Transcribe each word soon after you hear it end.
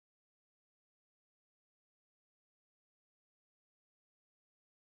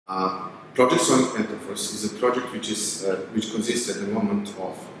Project Sonic Metaphors is a project which consists at the moment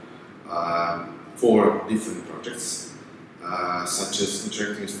of 4 different projects, such as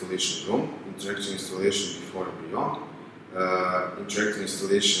interactive installation room, interactive installation before and beyond, interactive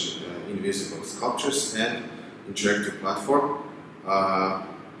installation invisible sculptures, and interactive platform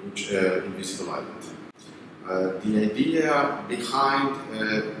invisible island. The idea behind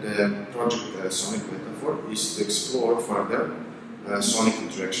the project Sonic Metaphor is to explore further sonic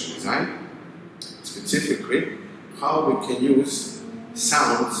interaction design, specifically how we can use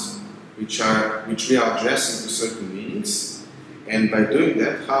sounds which we are addressing to certain meanings, and by doing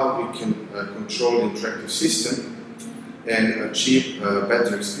that, how we can control the interactive system and achieve a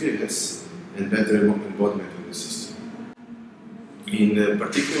better experience and better embodiment of the system. In the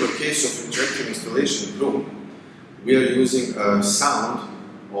particular case of interactive installation room, we are using a sound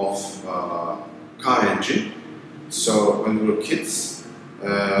of car engine. So when we were kids,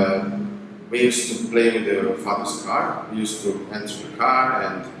 we used to play with the father's car. We used to enter the car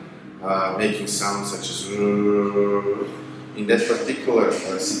and making sounds such as in that particular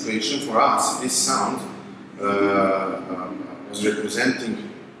situation for us, this sound was representing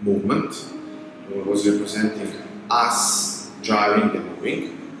movement, was representing us driving and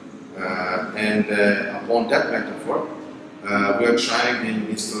moving. Upon that metaphor, we are trying in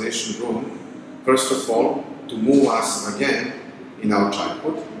installation room, first of all, to move us again in our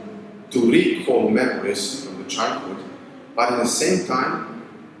childhood, to recall memories from the childhood, but at the same time,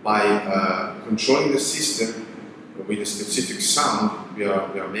 by controlling the system with a specific sound we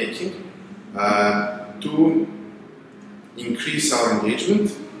are making, to increase our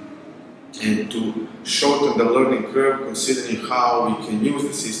engagement and to shorten the learning curve, considering how we can use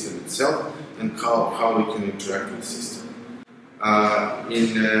the system itself and how we can interact with the system.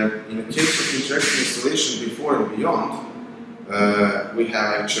 In the case of interactive installation before and beyond, we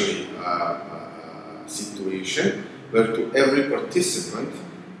have actually a situation where to every participant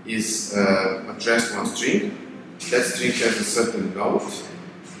is addressed one string. That string has a certain note,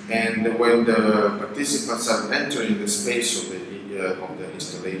 and when the participants are entering the space of the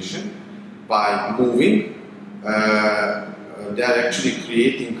installation, by moving, they are actually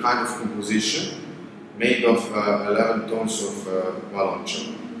creating kind of composition made of 11 tones of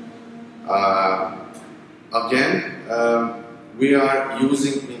violoncello. Again, we are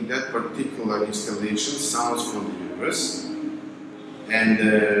using in that particular installation sounds from the universe, and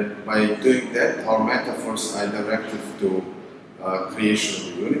by doing that, our metaphors are directed to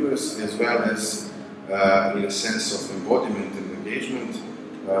creation of the universe, as well as in a sense of embodiment and engagement,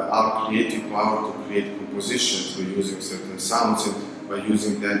 our creative power to create compositions by using certain sounds, and by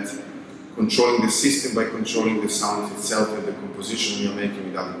using that, controlling the system by controlling the sound itself and the composition we are making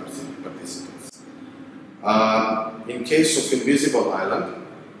with other participants. In case of Invisible Island,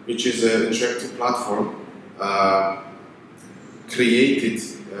 which is an interactive platform created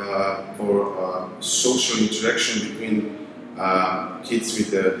for social interaction between kids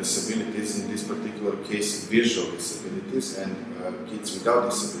with disabilities, in this particular case visual disabilities, and kids without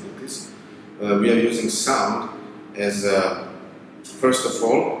disabilities, we are using sound as first of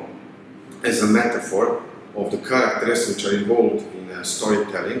all as a metaphor of the characters which are involved in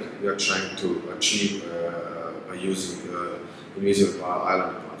storytelling we are trying to achieve by using Invisible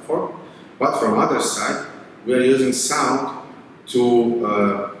Island platform. But from other side, we are using sound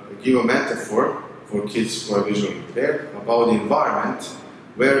to give a metaphor for kids who are visually impaired about the environment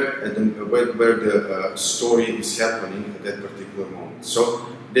where the story is happening at that particular moment. So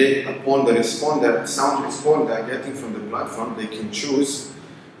they, upon the sound response they are getting from the platform, they can choose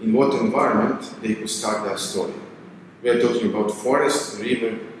in what environment they could start their story. We are talking about forest,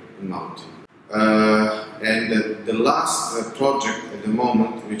 river, and mountain. And the last project at the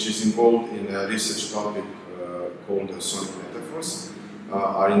moment, which is involved in a research topic called Sonic Metaphors,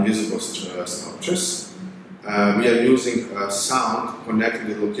 are invisible sculptures. We are using sound connected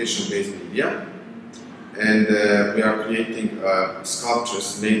with location-based media, and we are creating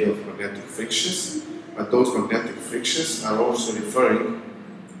sculptures made of magnetic frictions, but those magnetic frictions are also referring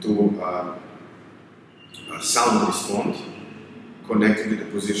to sound response connected with the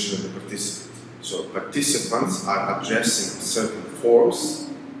position of the participant. So participants are addressing certain forms,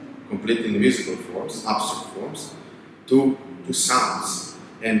 completely invisible forms, abstract forms, to sounds,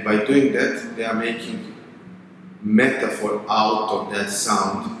 and by doing that they are making metaphor out of that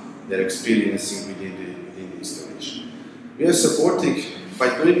sound they're experiencing within the installation. We are supporting,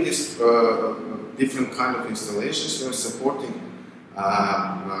 by doing this different kind of installations, we are supporting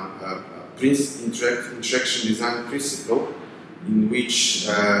interaction design principle, in which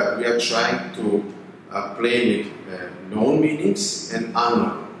we are trying to play with known meanings and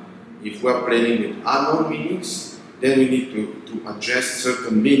unknown. If we are playing with unknown meanings, then we need to address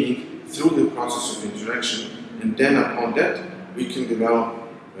certain meaning through the process of interaction, and then upon that we can develop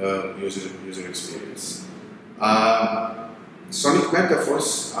user experience. Sonic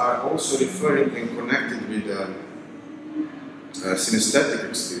metaphors are also referring and connected with synesthetic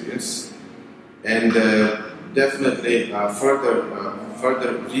experience, and definitely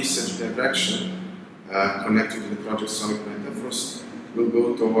further research direction connected to the project Sonic Metaphors will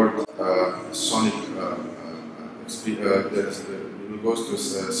go toward sonic will go to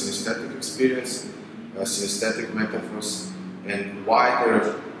synesthetic experience, synesthetic metaphors, and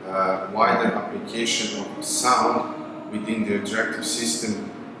wider application of sound within the interactive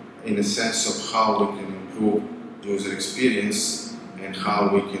system, in the sense of how we can improve user experience and how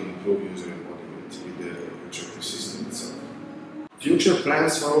we can improve user embodiment with the interactive system itself. Future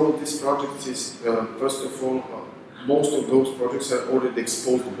plans for all of these projects is, first of all, most of those projects are already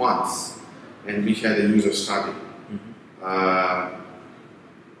exposed once, and we had a user study,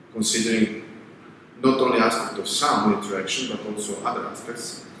 considering not only aspect of sound interaction, but also other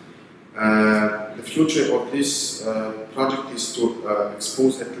aspects. The future of this project is to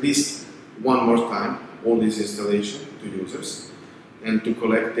expose at least one more time all these installations to users, and to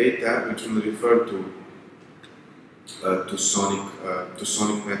collect data which will refer to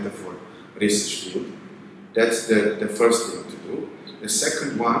sonic metaphor research field. That's the first thing to do. The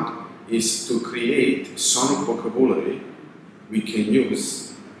second one is to create sonic vocabulary we can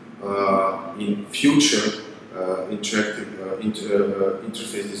use in future interactive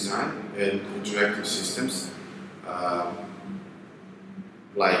interface design and interactive systems,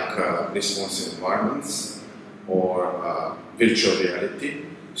 like responsive environments or virtual reality.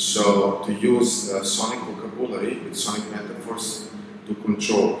 So to use sonic vocabulary with sonic metaphors to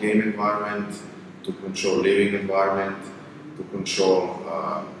control game environment, to control living environment, to control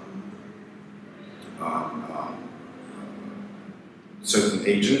certain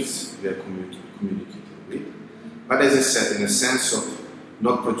agents we are communicating with. But as I said, in a sense of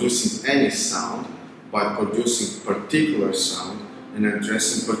not producing any sound, but producing particular sound and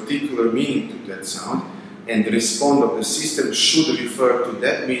addressing particular meaning to that sound, and the response of the system should refer to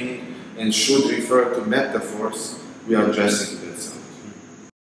that meaning and should refer to metaphors we are addressing